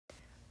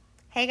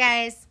Hey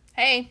guys,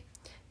 Hey,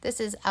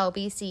 this is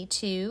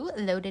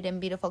LBC2, Loaded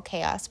in Beautiful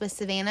Chaos with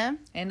Savannah.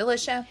 and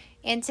Alicia.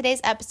 In today's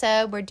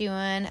episode, we're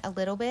doing a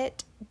little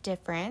bit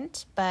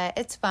different, but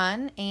it's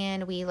fun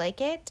and we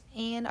like it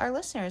and our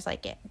listeners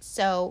like it.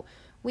 So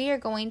we are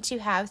going to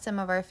have some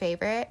of our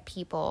favorite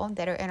people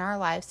that are in our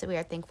lives that we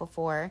are thankful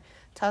for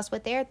tell us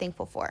what they are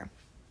thankful for.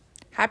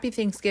 Happy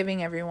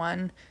Thanksgiving,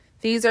 everyone.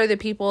 These are the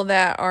people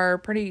that are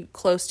pretty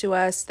close to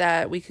us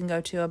that we can go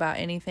to about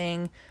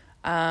anything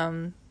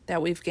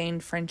that we've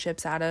gained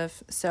friendships out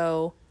of.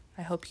 So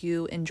I hope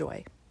you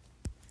enjoy.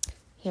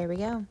 Here we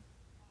go.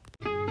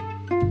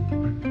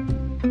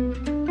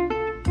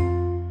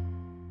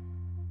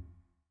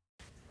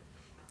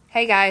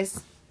 Hey,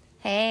 guys.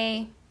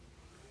 Hey,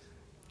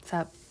 What's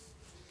up?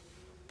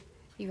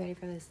 you ready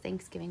for this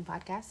Thanksgiving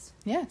podcast?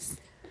 Yes.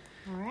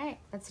 All right,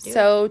 let's do it.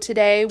 So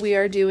today we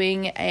are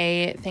doing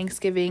a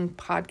Thanksgiving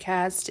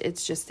podcast.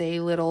 It's just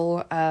a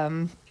little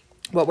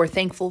what we're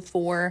thankful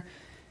for.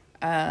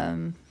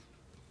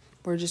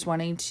 We're just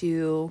wanting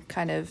to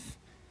kind of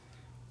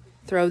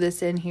throw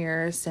this in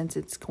here since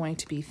it's going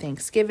to be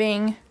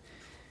Thanksgiving.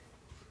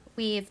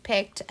 We've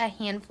picked a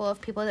handful of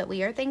people that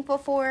we are thankful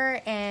for,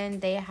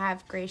 and they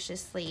have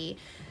graciously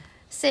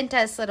sent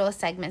us little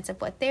segments of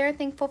what they're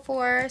thankful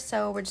for.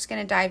 So we're just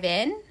going to dive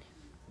in,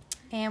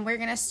 and we're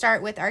going to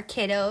start with our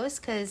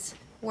kiddos because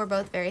we're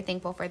both very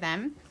thankful for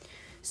them.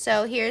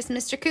 So here's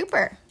Mr.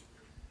 Cooper.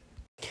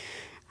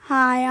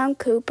 Hi, I'm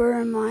Cooper,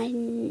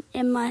 and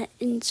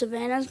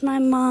Savannah's my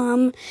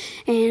mom,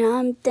 and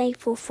I'm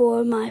thankful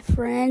for my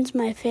friends,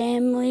 my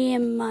family,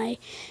 and my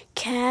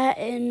cat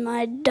and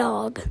my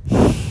dog.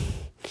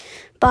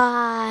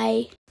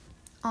 Bye.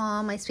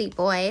 Aw, my sweet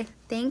boy.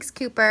 Thanks,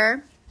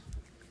 Cooper.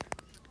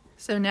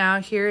 So now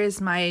here is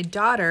my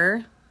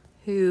daughter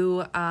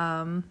who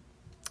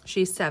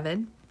she's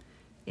 7,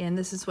 and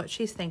this is what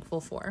she's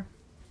thankful for.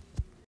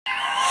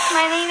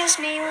 My name is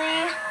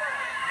Maylee.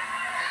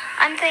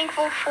 I'm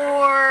thankful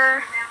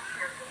for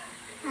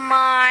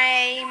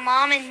my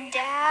mom and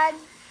dad.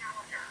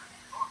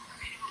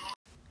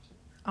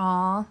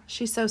 Aw,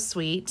 she's so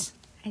sweet.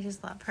 I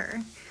just love her.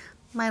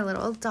 My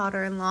little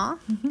daughter-in-law.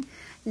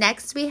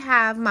 Next, we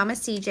have Mama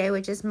CJ,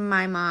 which is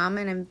my mom,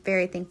 and I'm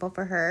very thankful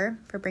for her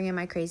for bringing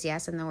my crazy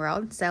ass in the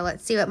world. So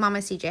let's see what Mama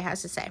CJ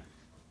has to say.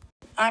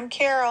 I'm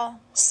Carol,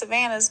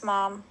 Savannah's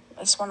mom. I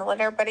just want to let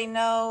everybody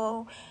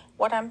know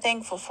what I'm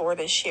thankful for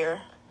this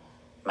year.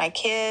 My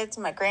kids,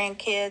 my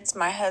grandkids,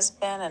 my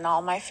husband, and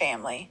all my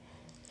family.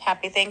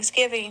 Happy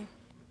Thanksgiving.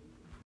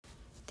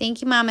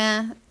 Thank you,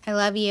 Mama. I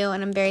love you,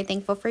 and I'm very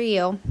thankful for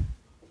you.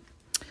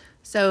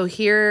 So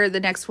here, the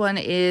next one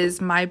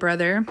is my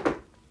brother.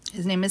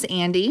 His name is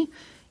Andy,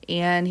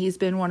 and he's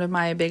been one of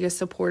my biggest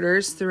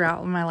supporters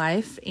throughout my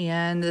life.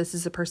 And this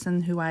is a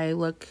person who I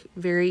look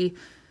very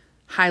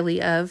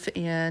highly of,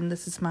 and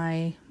this is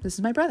my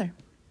brother.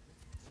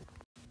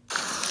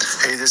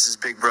 Hey, this is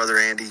Big Brother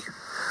Andy.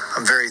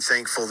 I'm very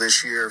thankful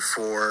this year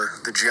for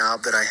the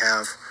job that I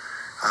have,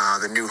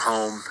 the new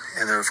home,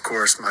 and then, of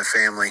course, my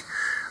family,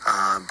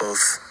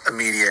 both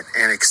immediate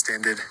and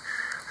extended.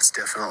 It's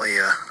definitely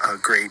a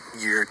great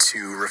year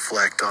to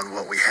reflect on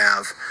what we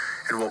have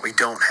and what we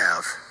don't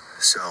have.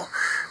 So,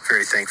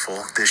 very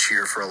thankful this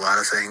year for a lot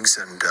of things,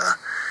 and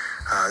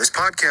this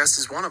podcast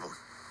is one of them.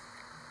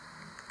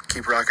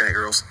 Keep rocking it,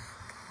 girls.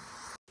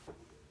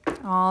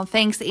 Oh,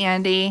 thanks,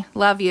 Andy.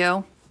 Love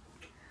you.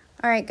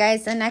 All right,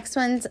 guys, the next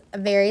one's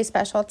very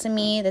special to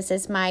me. This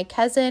is my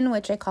cousin,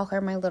 which I call her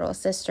my little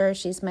sister.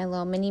 She's my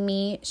little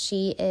mini-me.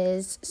 She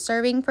is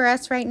serving for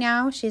us right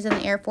now. She's in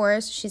the Air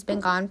Force. She's been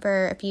gone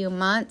for a few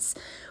months.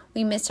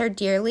 We miss her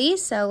dearly,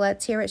 so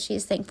let's hear what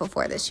she's thankful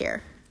for this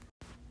year.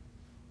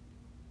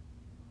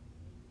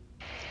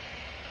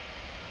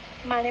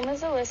 My name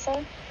is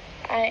Alyssa.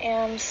 I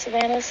am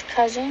Savannah's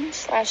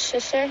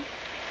cousin/sister.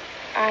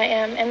 I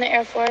am in the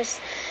Air Force,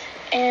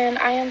 and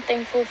I am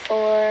thankful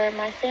for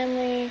my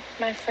family,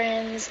 my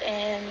friends,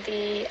 and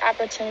the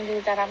opportunity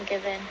that I'm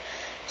given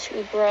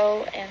to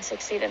grow and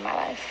succeed in my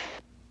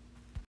life.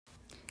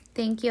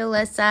 Thank you,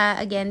 Alyssa.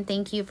 Again,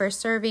 thank you for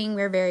serving.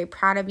 We're very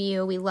proud of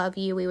you. We love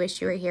you. We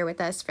wish you were here with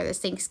us for this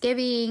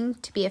Thanksgiving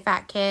to be a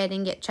fat kid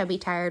and get chubby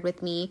tired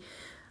with me.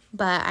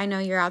 But I know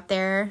you're out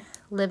there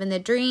living the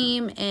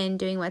dream and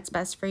doing what's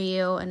best for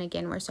you. And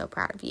again, we're so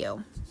proud of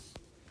you.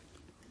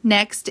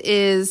 Next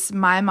is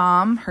my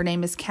mom. Her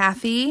name is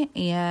Kathy,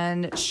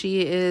 and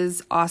she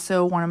is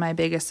also one of my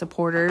biggest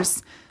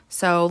supporters.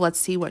 So let's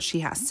see what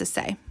she has to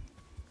say.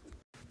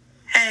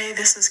 Hey,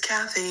 this is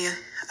Kathy,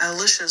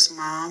 Alicia's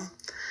mom.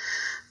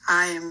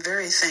 I am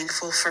very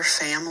thankful for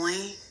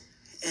family,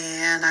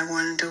 and I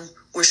wanted to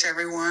wish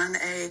everyone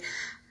a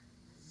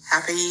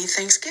happy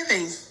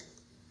Thanksgiving.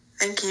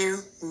 Thank you.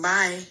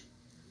 Bye.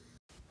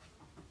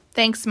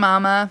 Thanks,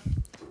 Mama.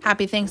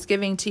 Happy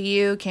Thanksgiving to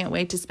you. Can't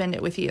wait to spend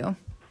it with you.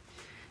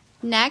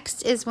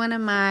 Next is one of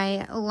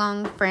my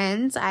long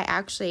friends. I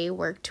actually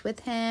worked with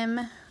him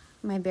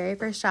my very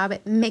first job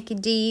at Mickey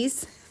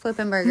D's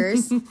Flippin'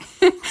 Burgers.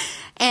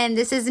 And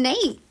this is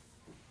Nate.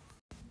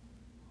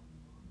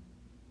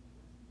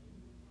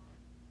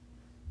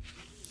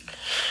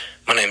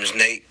 name is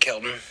Nate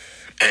Kelton,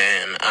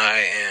 and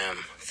I am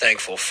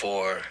thankful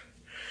for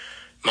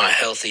my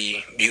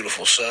healthy,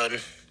 beautiful son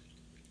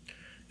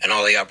and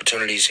all the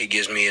opportunities he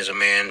gives me as a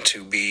man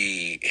to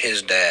be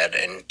his dad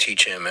and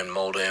teach him and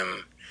mold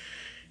him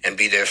and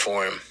be there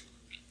for him.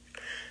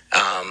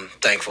 I'm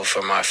thankful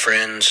for my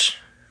friends,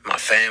 my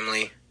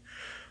family,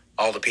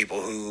 all the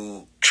people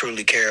who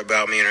truly care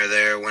about me and are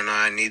there when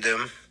I need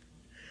them.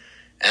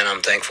 And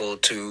I'm thankful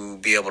to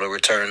be able to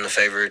return the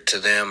favor to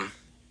them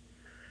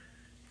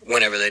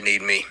whenever they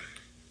need me.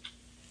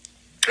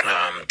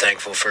 I'm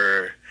thankful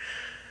for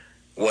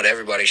what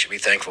everybody should be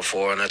thankful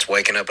for, and that's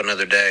waking up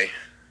another day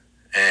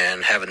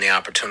and having the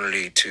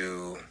opportunity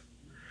to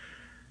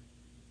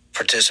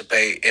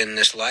participate in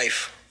this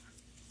life.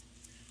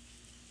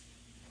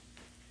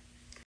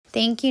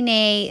 Thank you,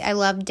 Nate. I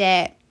loved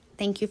it.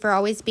 Thank you for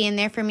always being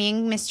there for me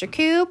and Mr.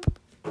 Coop.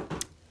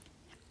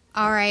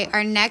 All right,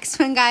 our next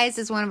one, guys,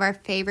 is one of our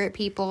favorite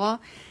people.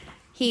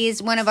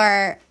 He's one of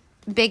our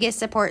biggest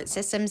support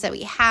systems that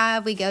we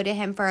have. We go to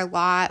him for a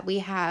lot. We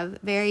have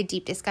very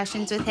deep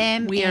discussions with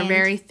him. We are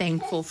very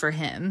thankful for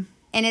him.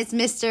 And it's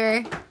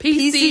Mr.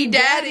 PC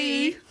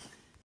Daddy.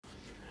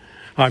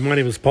 Hi, my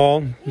name is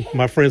Paul.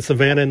 My friends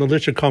Savannah and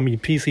Alicia call me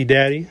PC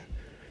Daddy.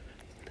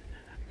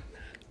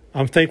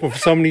 I'm thankful for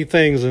so many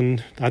things,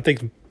 and I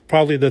think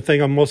probably the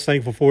thing I'm most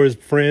thankful for is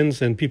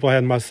friends and people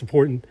having my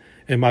support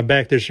and my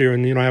back this year,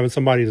 and having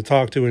somebody to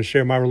talk to and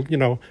share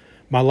my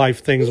my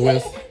life things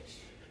with.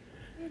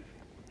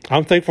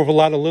 I'm thankful for a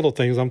lot of little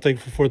things. I'm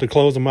thankful for the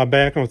clothes on my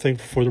back. I'm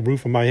thankful for the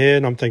roof on my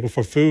head. I'm thankful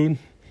for food.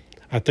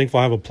 I'm thankful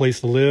I have a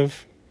place to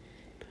live.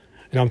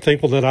 And I'm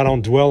thankful that I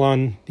don't dwell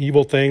on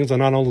evil things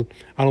and I don't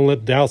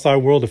let the outside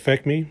world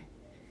affect me.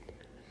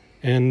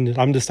 And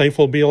I'm just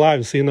thankful to be alive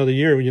and see another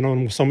year.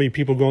 And so many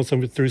people going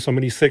through so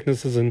many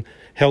sicknesses and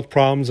health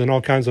problems and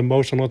all kinds of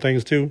emotional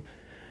things too.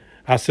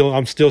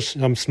 I'm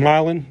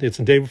smiling. It's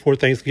the day before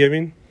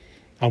Thanksgiving.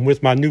 I'm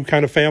with my new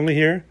kind of family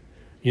here,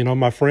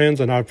 my friends,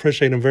 and I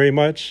appreciate them very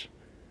much.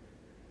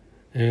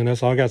 And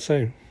that's all I got to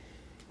say.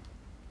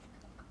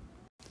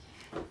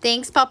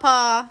 Thanks,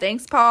 Papa.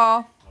 Thanks,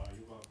 Paul.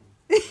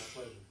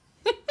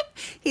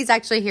 He's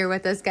actually here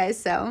with us,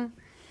 guys, so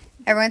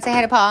everyone say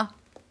hi to Paul.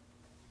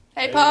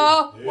 Hey,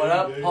 Paul. What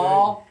up,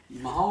 Paul?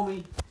 You my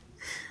homie.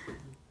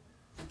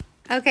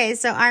 Okay,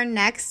 so our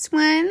next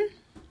one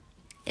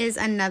is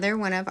another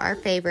one of our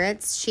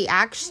favorites. She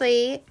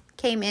actually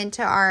came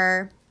into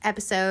our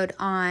episode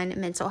on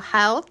mental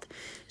health.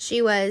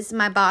 She was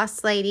my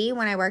boss lady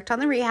when I worked on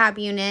the rehab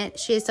unit.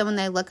 She is someone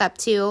that I look up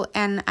to,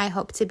 and I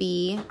hope to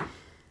be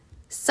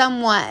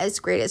somewhat as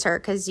great as her,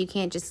 because you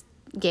can't just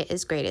get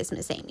as great as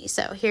Miss Amy.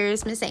 So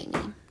here's Miss Amy.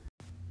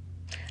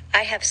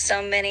 I have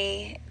so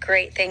many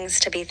great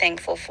things to be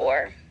thankful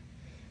for.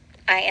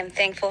 I am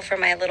thankful for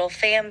my little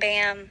fam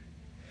bam.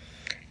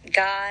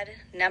 God,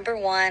 number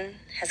one,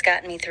 has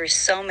gotten me through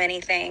so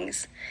many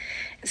things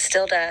and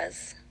still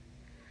does.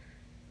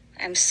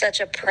 I'm such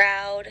a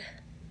proud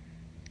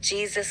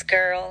Jesus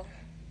girl.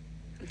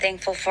 I'm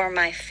thankful for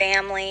my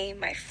family,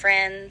 my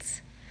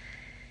friends.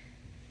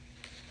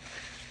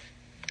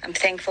 I'm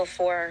thankful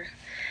for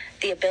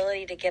the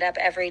ability to get up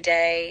every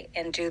day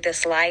and do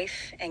this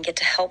life and get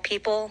to help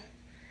people.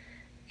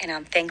 And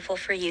I'm thankful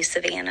for you,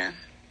 Savannah,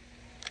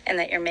 and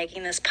that you're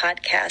making this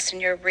podcast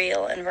and you're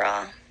real and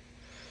raw.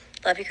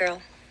 Love you,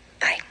 girl.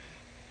 Bye.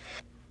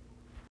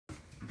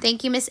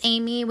 Thank you, Miss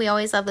Amy. We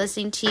always love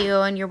listening to you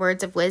and your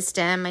words of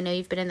wisdom. I know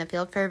you've been in the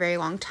field for a very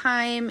long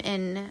time,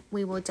 and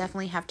we will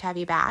definitely have to have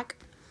you back.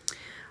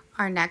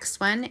 Our next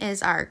one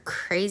is our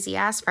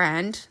crazy-ass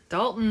friend,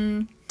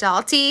 Dalton.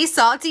 Salty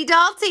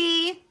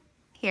Dalty.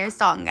 Here's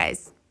Dalton,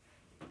 guys.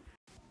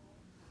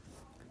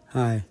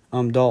 Hi,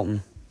 I'm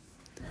Dalton.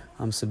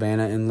 I'm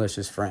Savannah and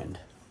Alicia's friend.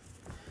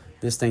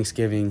 This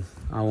Thanksgiving,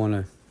 I want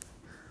to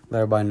let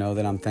everybody know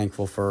that I'm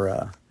thankful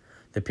for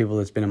the people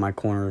that's been in my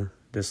corner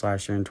this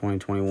last year in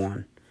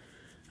 2021.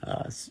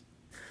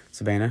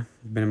 Savannah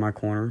has been in my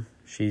corner.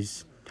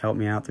 She's helped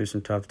me out through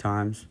some tough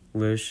times.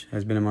 Lish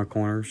has been in my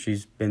corner.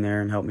 She's been there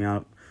and helped me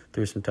out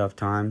through some tough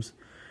times.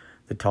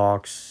 The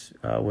talks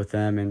with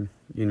them and,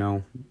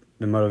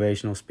 the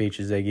motivational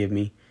speeches they give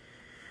me.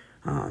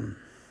 I'm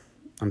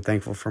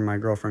thankful for my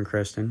girlfriend,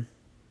 Kristen.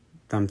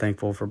 I'm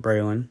thankful for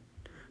Braylon,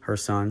 her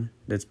son,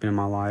 that's been in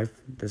my life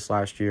this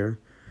last year.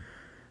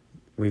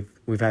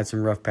 We've had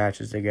some rough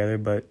patches together,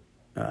 but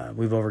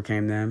we've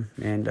overcame them,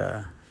 and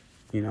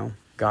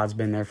God's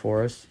been there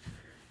for us.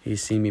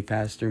 He's seen me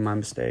pass through my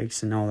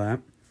mistakes and all that.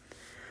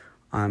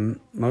 I'm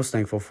most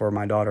thankful for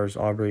my daughters,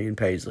 Aubrey and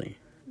Paisley.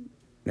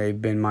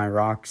 They've been my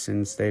rock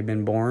since they've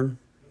been born.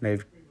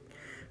 They've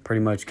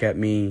pretty much kept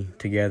me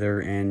together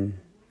and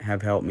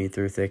have helped me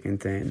through thick and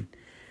thin.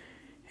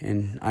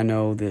 And I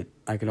know that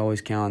I could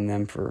always count on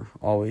them for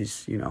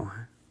always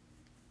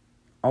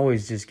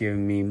just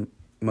giving me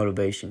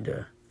motivation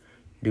to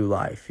do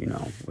life,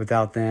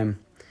 Without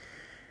them,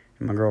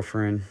 and my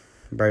girlfriend,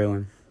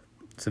 Braylon,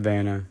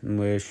 Savannah, and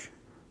Lish,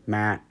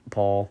 Matt,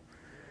 Paul,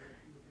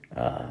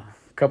 a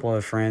couple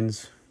other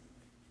friends.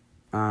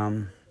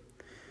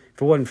 If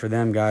if it wasn't for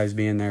them guys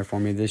being there for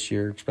me this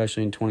year,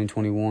 especially in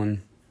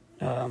 2021,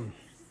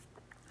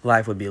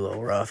 life would be a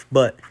little rough.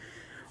 But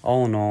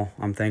all in all,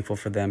 I'm thankful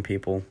for them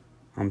people.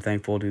 I'm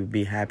thankful to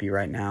be happy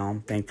right now.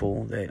 I'm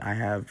thankful that I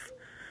have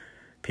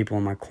people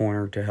in my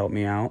corner to help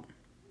me out.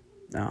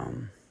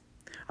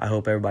 I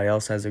hope everybody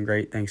else has a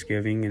great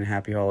Thanksgiving and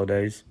happy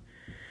holidays.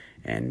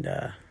 And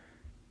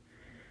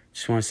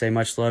just want to say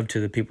much love to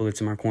the people that's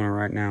in my corner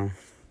right now.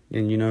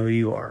 And you know who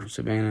you are,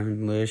 Savannah,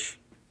 Lish,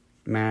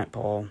 Matt,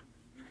 Paul,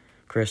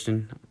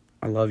 Kristen.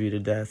 I love you to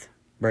death.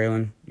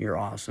 Braylon, you're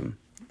awesome.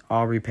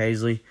 Aubrey,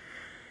 Paisley,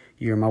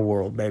 you're my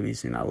world,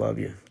 babies, and I love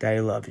you.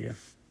 Daddy, love you.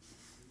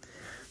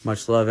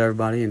 Much love,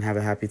 everybody, and have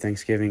a happy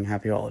Thanksgiving,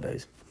 happy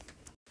holidays.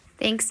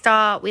 Thanks,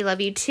 Dot. We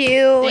love you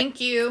too. Thank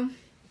you.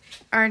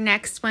 Our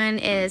next one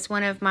is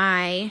one of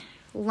my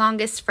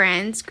longest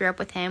friends. Grew up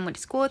with him, went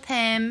to school with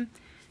him.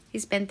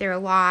 He's been through a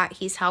lot.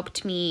 He's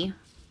helped me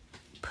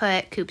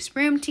put Coop's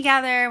room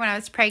together when I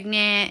was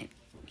pregnant.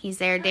 He's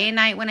there day and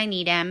night when I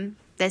need him.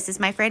 This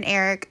is my friend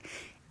Eric,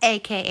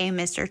 a.k.a.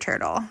 Mr.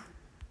 Turtle.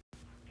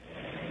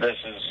 This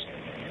is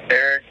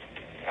Eric.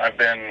 I've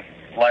been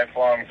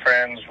lifelong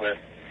friends with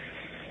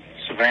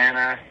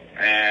Savannah,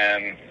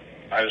 and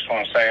I just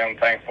want to say I'm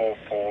thankful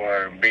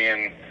for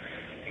being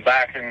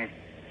back in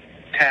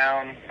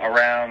town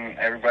around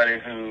everybody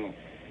who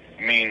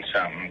means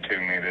something to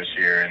me this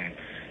year, and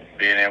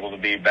being able to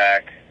be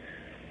back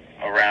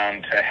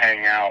around to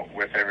hang out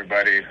with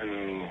everybody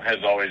who has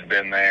always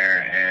been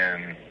there,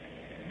 and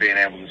being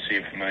able to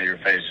see familiar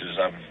faces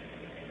I've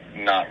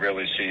not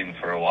really seen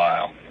for a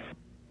while.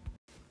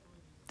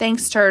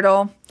 Thanks,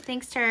 Turtle.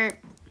 Thanks, Turt.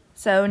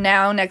 So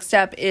now next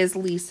up is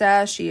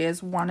Lisa. She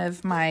is one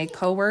of my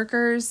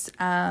coworkers,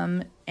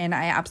 and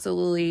I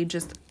absolutely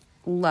just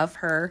love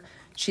her.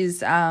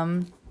 She's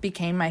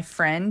became my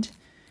friend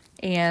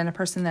and a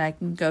person that I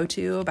can go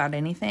to about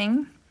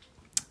anything.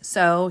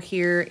 So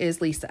here is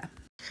Lisa.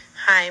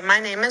 Hi, my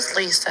name is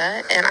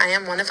Lisa, and I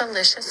am one of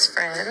Alicia's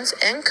friends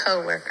and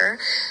coworker.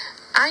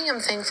 I am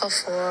thankful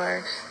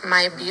for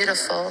my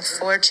beautiful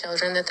 4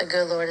 children that the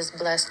good Lord has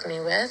blessed me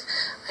with.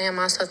 I am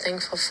also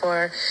thankful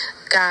for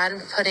God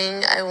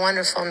putting a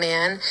wonderful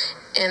man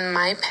in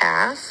my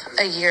path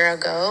a year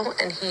ago,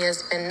 and he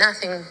has been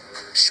nothing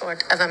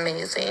short of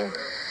amazing.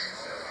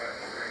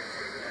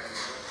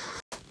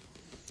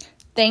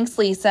 Thanks,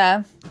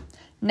 Lisa.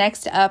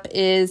 Next up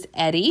is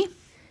Eddie.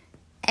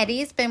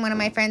 Eddie's been one of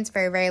my friends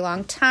for a very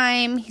long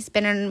time. He's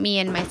been in me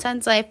and my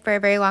son's life for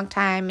a very long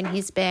time, and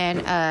he's been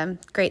a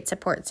great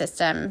support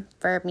system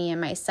for me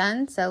and my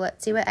son. So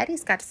let's see what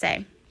Eddie's got to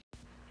say.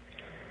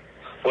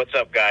 What's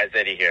up, guys?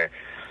 Eddie here.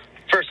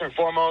 First and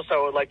foremost,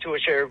 I would like to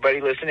wish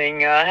everybody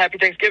listening happy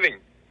Thanksgiving.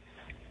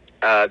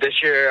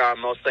 This year, I'm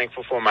most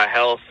thankful for my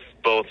health,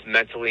 both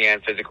mentally and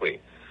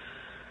physically.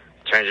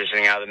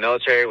 Transitioning out of the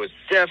military was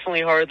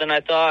definitely harder than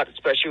I thought,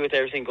 especially with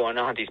everything going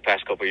on these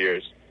past couple of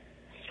years.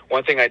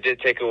 One thing I did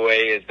take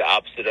away is the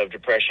opposite of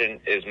depression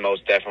is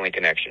most definitely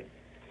connection.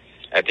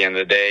 At the end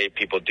of the day,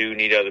 people do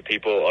need other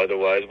people,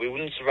 otherwise we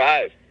wouldn't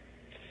survive.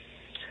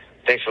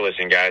 Thanks for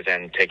listening, guys,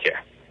 and take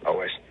care.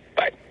 Always.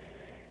 Bye.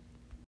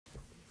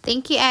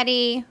 Thank you,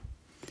 Eddie.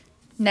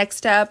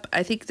 Next up,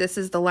 I think this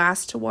is the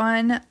last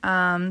one.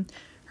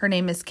 Her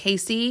name is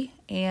Casey,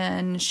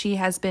 and she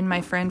has been my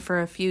friend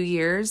for a few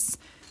years,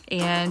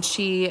 and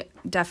she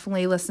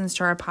definitely listens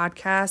to our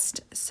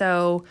podcast.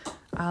 So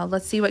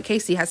let's see what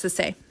Casey has to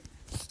say.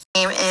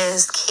 My name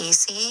is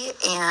Casey,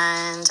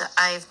 and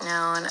I've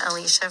known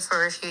Alicia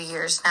for a few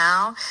years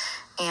now,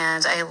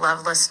 and I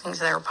love listening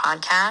to their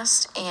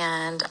podcast,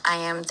 and I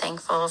am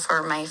thankful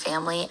for my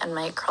family and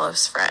my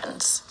close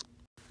friends.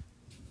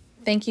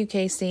 Thank you,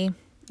 Casey.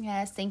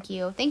 Yes, thank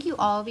you. Thank you,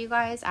 all of you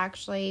guys.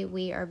 Actually,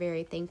 we are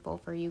very thankful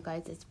for you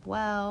guys as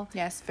well.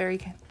 Yes, very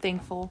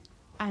thankful.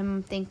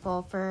 I'm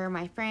thankful for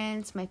my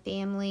friends, my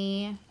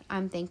family.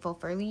 I'm thankful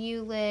for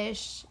you,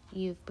 Lish.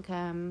 You've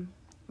become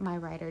my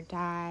ride or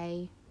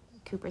die.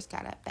 Cooper's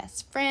got a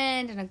best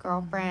friend and a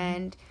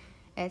girlfriend.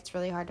 Mm-hmm. It's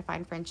really hard to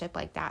find friendship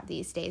like that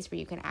these days where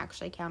you can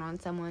actually count on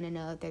someone and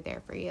know that they're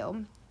there for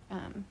you.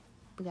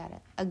 We got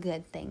a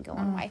good thing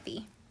going,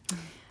 wifey.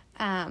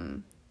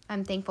 I'm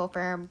thankful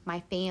for my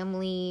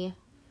family.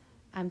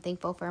 I'm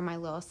thankful for my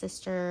little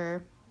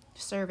sister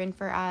serving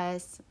for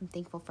us. I'm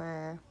thankful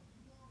for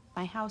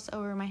my house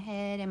over my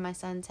head and my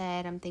son's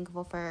head. I'm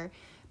thankful for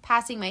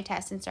passing my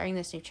test and starting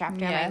this new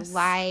chapter in my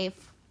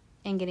life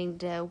and getting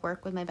to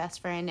work with my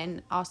best friend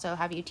and also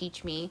have you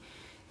teach me.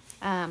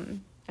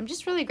 I'm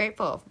just really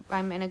grateful.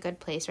 I'm in a good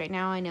place right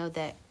now. I know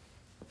that,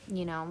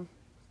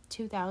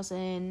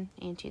 2000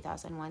 and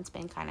 2001's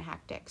been kind of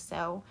hectic.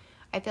 So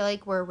I feel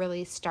like we're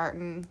really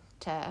starting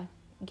to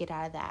get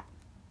out of that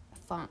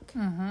funk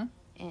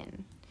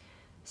and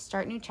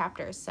start new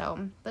chapters.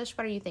 So, Lish,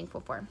 what are you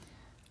thankful for?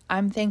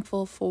 I'm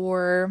thankful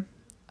for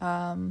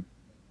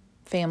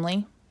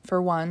family,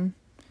 for one.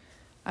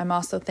 I'm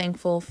also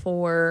thankful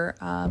for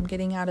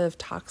getting out of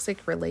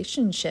toxic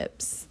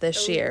relationships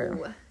this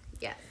year.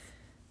 Yes.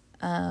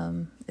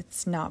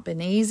 It's not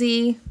been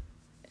easy.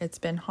 It's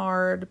been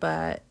hard,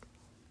 but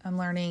I'm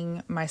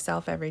learning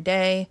myself every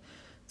day.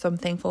 So I'm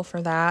thankful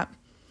for that.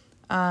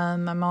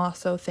 I'm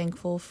also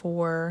thankful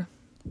for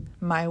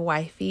my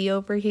wifey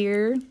over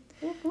here,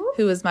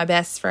 who is my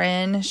best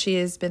friend. She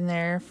has been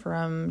there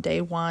from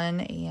day one,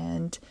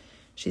 and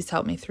she's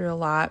helped me through a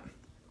lot.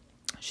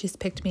 She's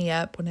picked me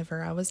up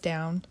whenever I was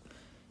down,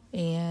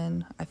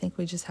 and I think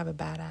we just have a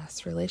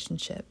badass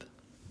relationship.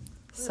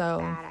 So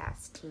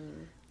badass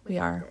team. We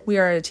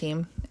are a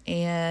team,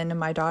 and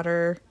my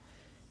daughter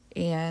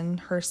and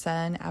her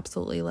son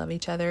absolutely love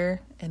each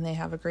other, and they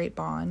have a great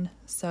bond.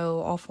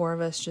 So all four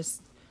of us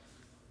just,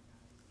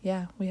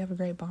 we have a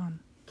great bond.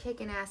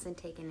 Kicking ass and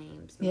taking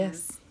names, man.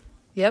 Yes.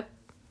 Yep.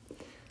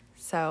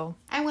 So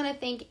I want to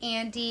thank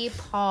Andy,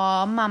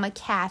 Paul, Mama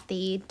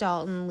Kathy,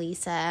 Dalton,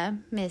 Lisa,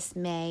 Miss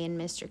May, and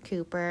Mr.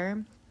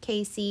 Cooper,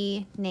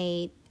 Casey,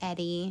 Nate,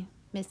 Eddie,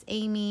 Miss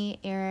Amy,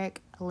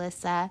 Eric,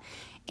 Alyssa,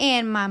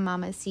 and my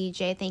mama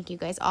CJ. Thank you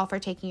guys all for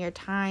taking your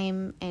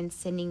time and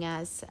sending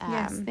us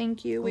yes,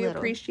 thank you. We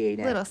appreciate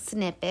it. Little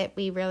snippet.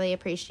 We really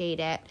appreciate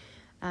it.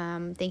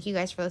 Thank you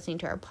guys for listening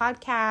to our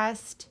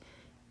podcast,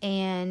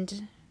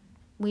 and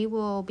we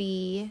will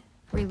be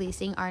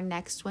releasing our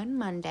next one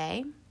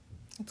Monday.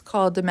 It's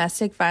called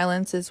Domestic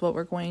Violence is what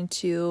we're going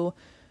to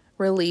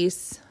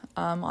release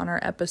on our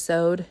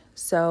episode.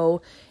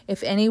 So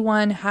if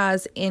anyone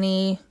has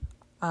any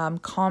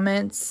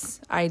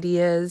comments,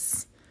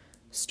 ideas,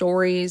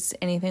 stories,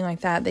 anything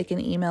like that, they can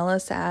email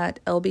us at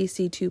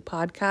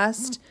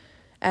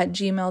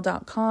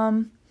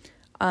lbc2podcast@gmail.com.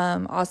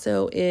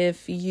 Also,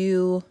 if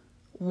you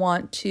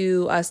want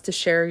us to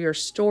share your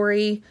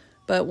story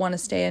but want to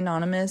stay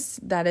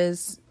anonymous, that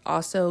is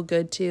also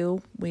good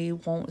too. We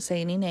won't say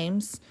any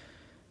names.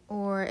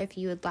 Or if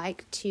you would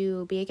like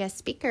to be a guest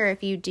speaker,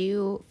 if you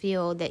do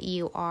feel that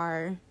you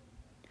are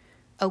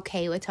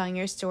okay with telling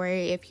your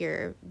story, if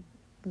you're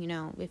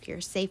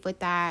safe with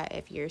that,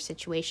 if your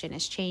situation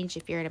has changed,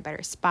 if you're in a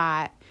better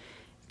spot,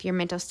 if your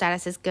mental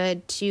status is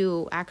good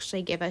to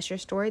actually give us your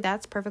story,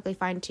 that's perfectly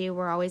fine too.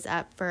 We're always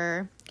up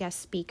for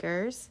guest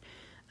speakers.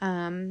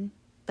 But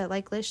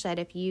like Lish said,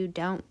 if you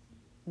don't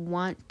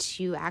want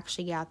to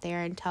actually get out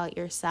there and tell it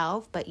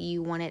yourself, but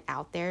you want it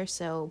out there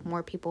so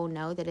more people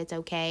know that it's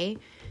okay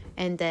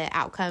and the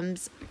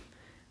outcomes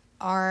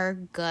are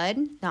good,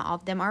 not all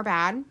of them are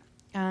bad,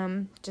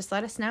 just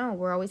let us know.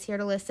 We're always here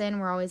to listen.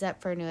 We're always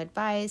up for new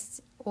advice.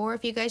 Or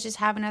if you guys just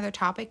have another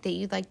topic that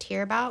you'd like to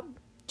hear about,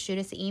 shoot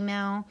us an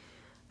email,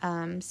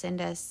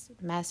 send us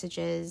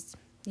messages.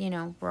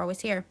 We're always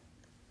here.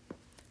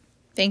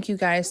 Thank you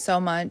guys so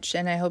much,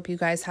 and I hope you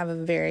guys have a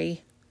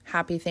very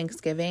happy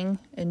Thanksgiving.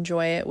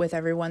 Enjoy it with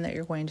everyone that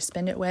you're going to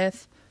spend it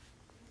with.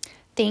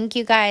 Thank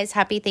you guys.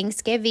 Happy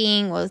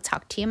Thanksgiving. We'll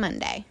talk to you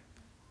Monday.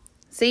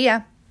 See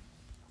ya.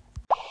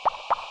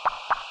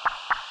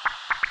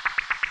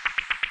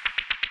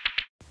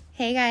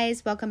 Hey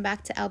guys, welcome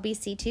back to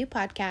LBC2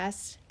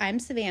 Podcast. I'm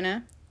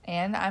Savannah.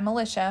 And I'm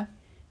Alicia.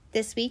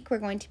 This week we're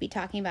going to be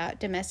talking about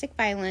domestic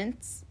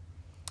violence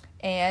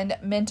and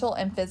mental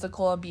and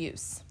physical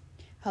abuse.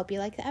 Hope you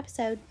like the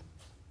episode.